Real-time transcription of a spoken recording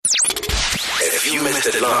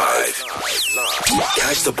Broadcasted live.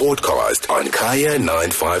 Catch the podcast on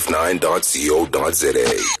kaya959.co.za.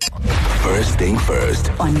 First thing first.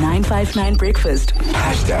 On 959 Breakfast.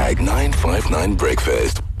 Hashtag 959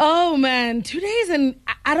 Breakfast. Oh man, today's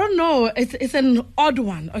I don't know, it's an odd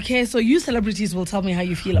one, okay? So you celebrities will tell me how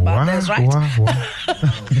you feel about this, right?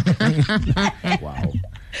 Wow.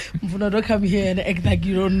 Don't come here and act like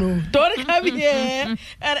you don't know. Don't come here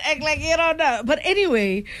and act like you don't know. But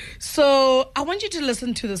anyway, so I want you to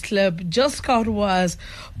listen to this clip. Jill Scott was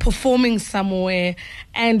performing somewhere,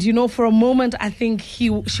 and for a moment I think she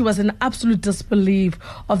was in absolute disbelief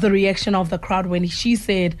of the reaction of the crowd when she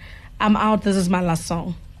said, "I'm out, this is my last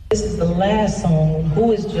song." This is the last song.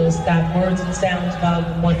 Who is Jill Scott? Words and Sounds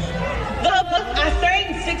Volume 1. Look, I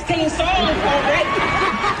sang 16 songs already.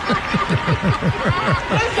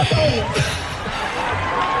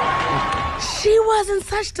 She was in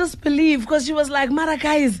such disbelief because she was like, "Mara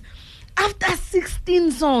guys, after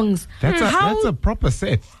 16 songs, that's a proper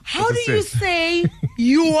set. How do you say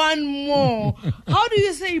you want more? How do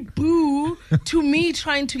you say boo to me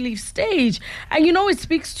trying to leave stage?" And it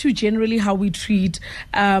speaks to generally how we treat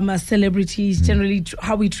celebrities, generally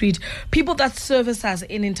how we treat people that service us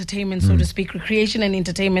in entertainment, so to speak, recreation and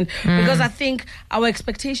entertainment, because I think our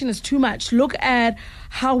expectation is too much. Look at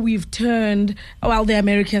how we've turned, the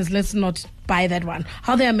Americans, let's not buy that one,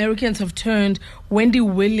 how the Americans have turned Wendy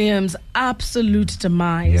Williams' absolute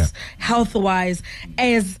demise, health-wise,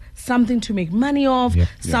 as something to make money off,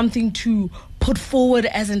 something to put forward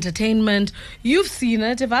as entertainment. You've seen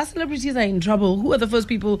it. If our celebrities are in trouble, who are the first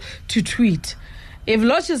people to tweet? If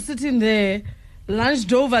Lodge is sitting there,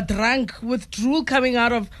 lunched over, drunk, with drool coming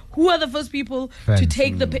out of, who are the first people to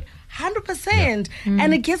take the 100%.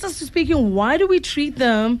 And it gets us to speaking, why do we treat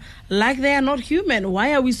them like they are not human?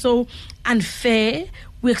 Why are we so unfair?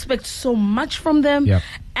 We expect so much from them,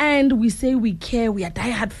 and we say we care, we are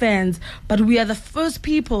diehard fans, but we are the first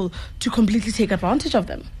people to completely take advantage of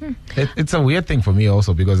them. It's a weird thing for me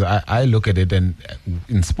also, because I look at it, and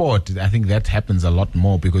in sport, I think that happens a lot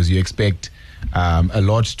more, because you expect a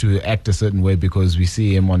lot to act a certain way because we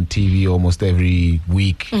see him on TV almost every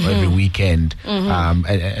week or every weekend,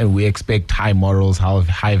 and we expect high morals,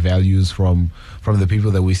 high values from the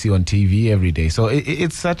people that we see on TV every day. So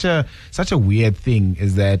it's such a weird thing,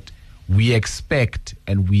 is that we expect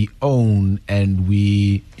and we own and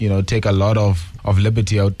we take a lot of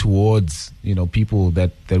liberty out towards people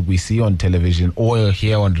that we see on television or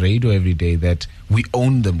hear on radio every day, that we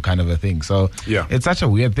own them, kind of a thing. So it's such a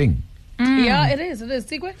weird thing. Yeah, it is.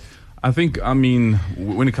 Sigwe? I think,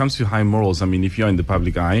 when it comes to high morals, if you're in the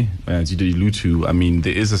public eye, as you did allude to,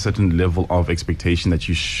 there is a certain level of expectation that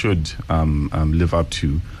you should live up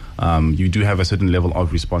to. You do have a certain level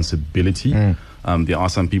of responsibility. There are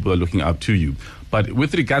some people that are looking up to you. But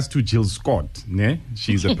with regards to Jill Scott,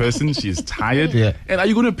 she's a person, she's tired. And are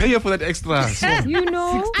you going to pay her for that extra song? And you going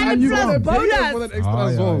to pay her for that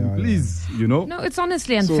extra song? Please, No, it's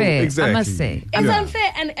honestly unfair, I must say. It's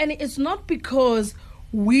unfair, and it's not because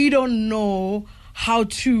we don't know how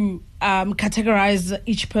to categorize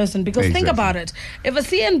each person, because think about it. If a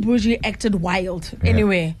CN Bougie acted wild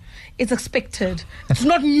anyway, it's expected. It's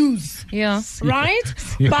not news. Right?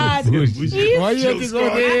 But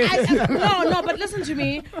but listen to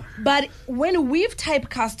me. But when we've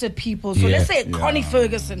typecasted people, so let's say Connie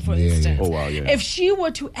Ferguson, for instance, if she were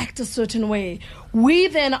to act a certain way, we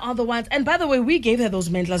then are the ones, and by the way, we gave her those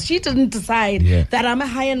mentals. She didn't decide that I'm a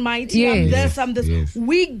high and mighty, I'm this, I'm this.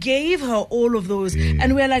 We gave her all of those,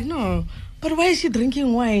 and we're like, no, but why is she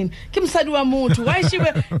drinking wine? Why is she?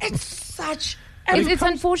 It's such. It's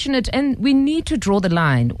unfortunate, and we need to draw the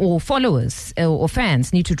line, or followers or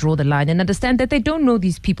fans need to draw the line and understand that they don't know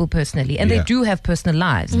these people personally, and they do have personal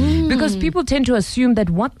lives. Because people tend to assume that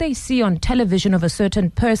what they see on television of a certain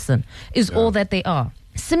person is all that they are.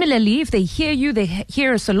 Similarly, if they hear you, they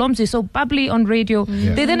hear Solomzi so bubbly on radio,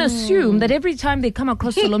 they then assume that every time they come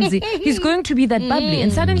across Solomzi, he's going to be that bubbly,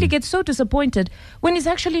 and suddenly get so disappointed when he's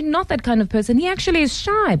actually not that kind of person. He actually is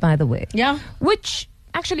shy, by the way. Which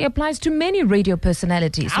actually applies to many radio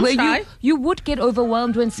personalities. Where you would get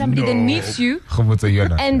overwhelmed when somebody then meets you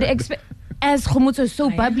and as Khomotso is so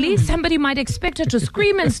bubbly, somebody might expect her to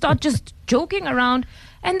scream and start just joking around,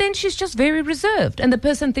 and then she's just very reserved, and the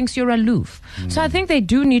person thinks you're aloof. So I think they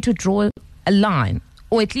do need to draw a line,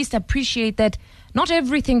 or at least appreciate that not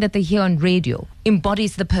everything that they hear on radio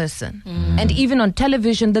embodies the person. And even on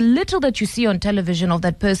television, the little that you see on television of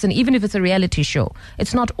that person, even if it's a reality show,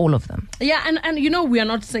 it's not all of them. Yeah, and we are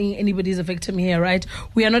not saying anybody's a victim here, right?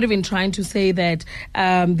 We are not even trying to say that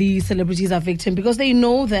the celebrities are victim, because they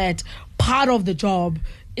know that part of the job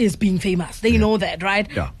is being famous. They know that, right?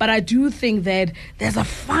 Yeah. But I do think that there's a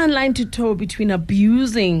fine line to toe between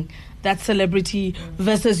abusing that celebrity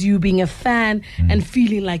versus you being a fan and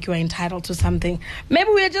feeling like you're entitled to something. Maybe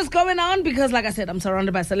we're just going on because, like I said, I'm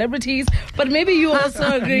surrounded by celebrities, but maybe you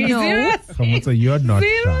also agree. No. So you're not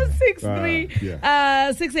 063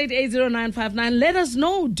 6880959. Let us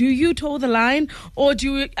know. Do you toe the line, or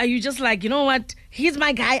are you just like, you know what? He's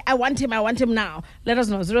my guy. I want him now. Let us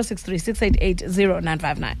know. 063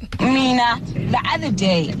 6880959. Mina, the other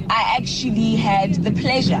day, I actually had the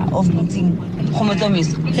pleasure of meeting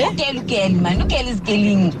Homotomis. Ugeli, man. Ugeli is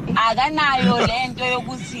geling. Aganayo lento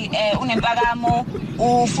yokuthi unempakamo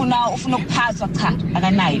ufuna ukuphazwa cha.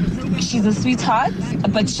 Aganayo. She's a sweetheart,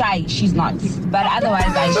 but shy. She's not. But otherwise,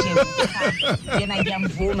 I share. Yena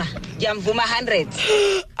Yamvuma 100.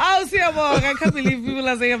 Oh, Siyabonga. I can't believe people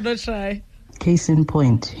are saying I'm not shy. Case in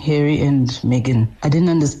point, Harry and Meghan. I didn't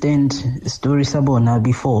understand Story Sabona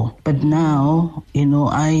before, but now,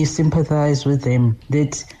 I sympathize with them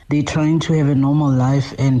that they're trying to have a normal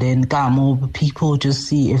life, and then people just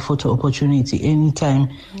see a photo opportunity anytime,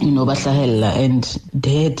 bahlahella, and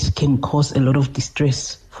that can cause a lot of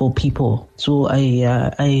distress for people. So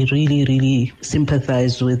I really, really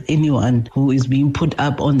sympathize with anyone who is being put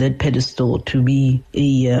up on that pedestal to be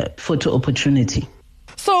a photo opportunity.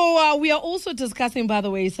 So we are also discussing, by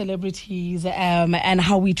the way, celebrities and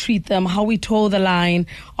how we treat them, how we toe the line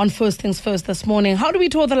on First Things First this morning. How do we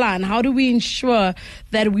toe the line? How do we ensure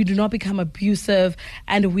that we do not become abusive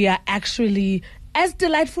and we are actually as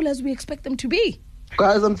delightful as we expect them to be?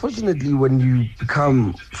 Guys, unfortunately, when you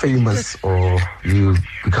become famous or you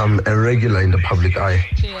become a regular in the public eye,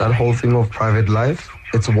 that whole thing of private life,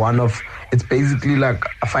 it's basically like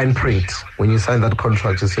a fine print. When you sign that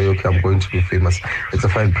contract, you say, okay, I'm going to be famous. It's a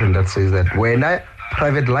fine print that says that.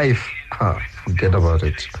 Private life, forget about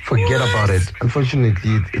it.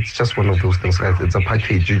 Unfortunately, it's just one of those things, guys. It's a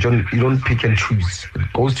package. You don't pick and choose.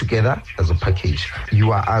 It goes together as a package.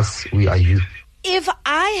 You are us, we are you. If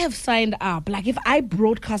I have signed up, like if I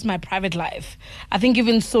broadcast my private life, I think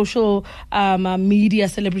even social media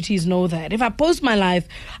celebrities know that. If I post my life,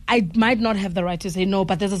 I might not have the right to say, no,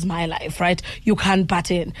 but this is my life, right? You can't butt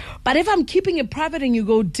in. But if I'm keeping it private and you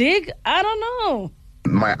go dig, I don't know.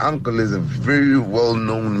 My uncle is a very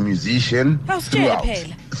well-known musician.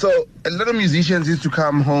 So a lot of musicians used to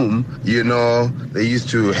come home, they used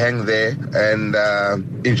to hang there and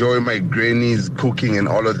enjoy my granny's cooking and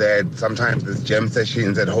all of that. Sometimes there's jam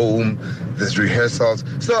sessions at home, there's rehearsals.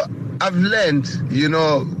 So I've learned,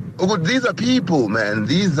 these are people, man.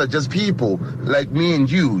 These are just people like me and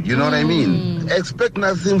you. You know what I mean? Expect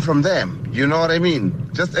nothing from them. You know what I mean?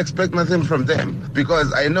 Just expect nothing from them.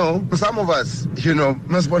 Because I know some of us,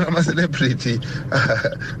 must want a celebrity.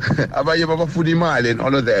 And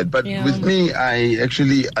all of that. But with me, I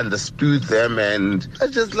actually understood them, and I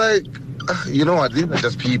just like, you know what? These are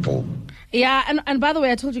just people. Yeah, and by the way,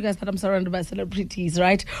 I told you guys that I'm surrounded by celebrities,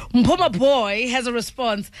 right? Mpoma Boy has a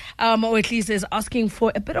response, or at least is asking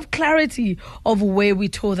for a bit of clarity of where we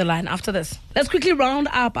toe the line after this. Let's quickly round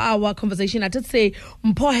up our conversation. I did say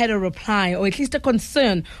Mpo had a reply, or at least a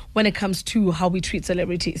concern when it comes to how we treat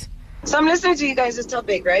celebrities. So I'm listening to you guys'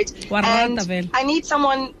 topic, right? And I need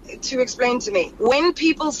someone to explain to me. When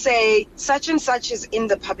people say such and such is in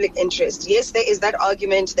the public interest, yes, there is that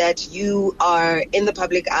argument that you are in the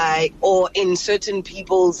public eye, or in certain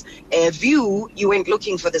people's view, you went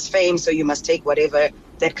looking for this fame, so you must take whatever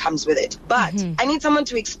that comes with it. But I need someone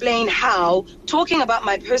to explain how talking about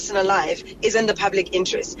my personal life is in the public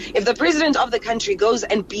interest. If the president of the country goes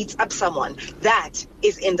and beats up someone, that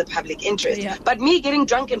is in the public interest. Yeah. But me getting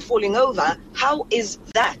drunk and falling over, how is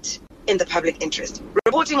that in the public interest?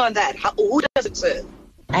 Reporting on that, who does it serve?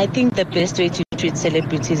 I think the best way to treat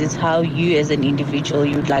celebrities is how you as an individual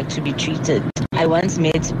you'd like to be treated. I once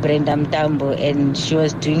met Brenda Mtambo and she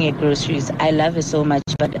was doing her groceries. I love her so much,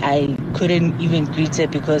 but I couldn't even greet her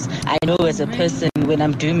because I know as a person when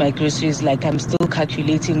I'm doing my groceries, like I'm still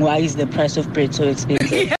calculating why is the price of bread so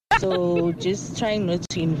expensive. So just trying not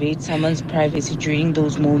to invade someone's privacy during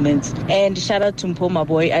those moments. And shout out to Mpoma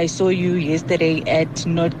Boy. I saw you yesterday at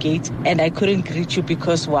Northgate and I couldn't greet you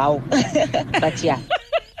because wow. But yeah.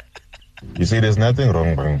 You see, there's nothing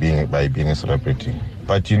wrong by being a celebrity.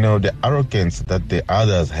 But the arrogance that the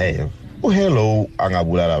others have. Oh, hello,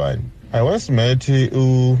 Angabula. I once met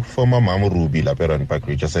former Mamu Ruby Laperan Park,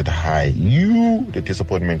 which I said, hi, the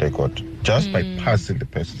disappointment I got. just by passing the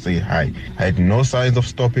person, say hi. I had no signs of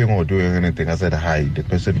stopping or doing anything. I said hi. The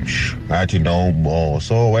person, I had to know more.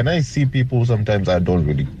 So when I see people, sometimes I don't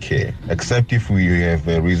really care, except if we have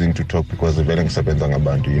a reason to talk because the velang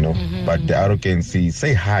abantu, you know. But the arrogancy,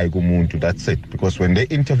 say hi, gumuntu, that's it. Because when they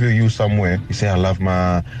interview you somewhere, you say, I love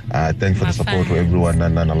my, thanks for the support to everyone,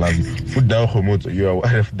 and I love you. Put down Homoto, you are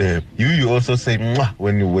one of them. You also say mwah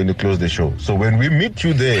when you close the show. So when we meet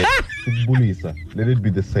you there, let it be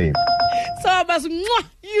the same. So I must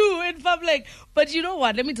you in public. But you know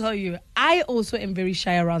what? Let me tell you, I also am very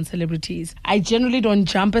shy around celebrities. I generally don't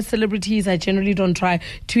jump at celebrities. I generally don't try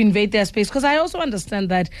to invade their space because I also understand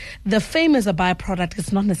that the fame is a byproduct.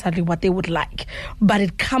 It's not necessarily what they would like, but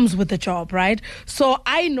it comes with the job, right? So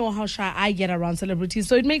I know how shy I get around celebrities.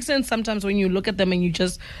 So it makes sense sometimes when you look at them and you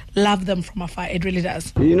just love them from afar. It really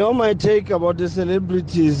does. You know, my take about the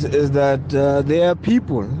celebrities is that they are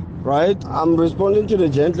people, right? I'm responding to the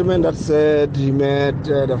gentleman that said he met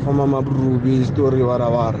the former Mabrubi story,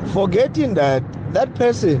 whatever. Forgetting that that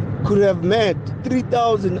person could have met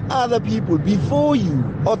 3,000 other people before you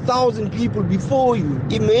or 1,000 people before you.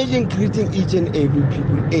 Imagine greeting each and every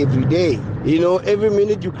people every day. You know, every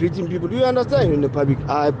minute you're greeting people. You understand? You're in the public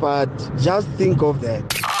eye, but just think of that.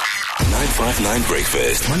 959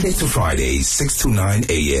 Breakfast, Monday to Friday, 6 to 9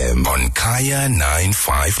 a.m. on Kaya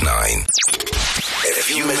 959.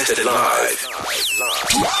 If you missed it live,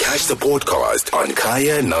 catch the podcast on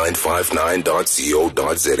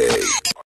kaya959.co.za.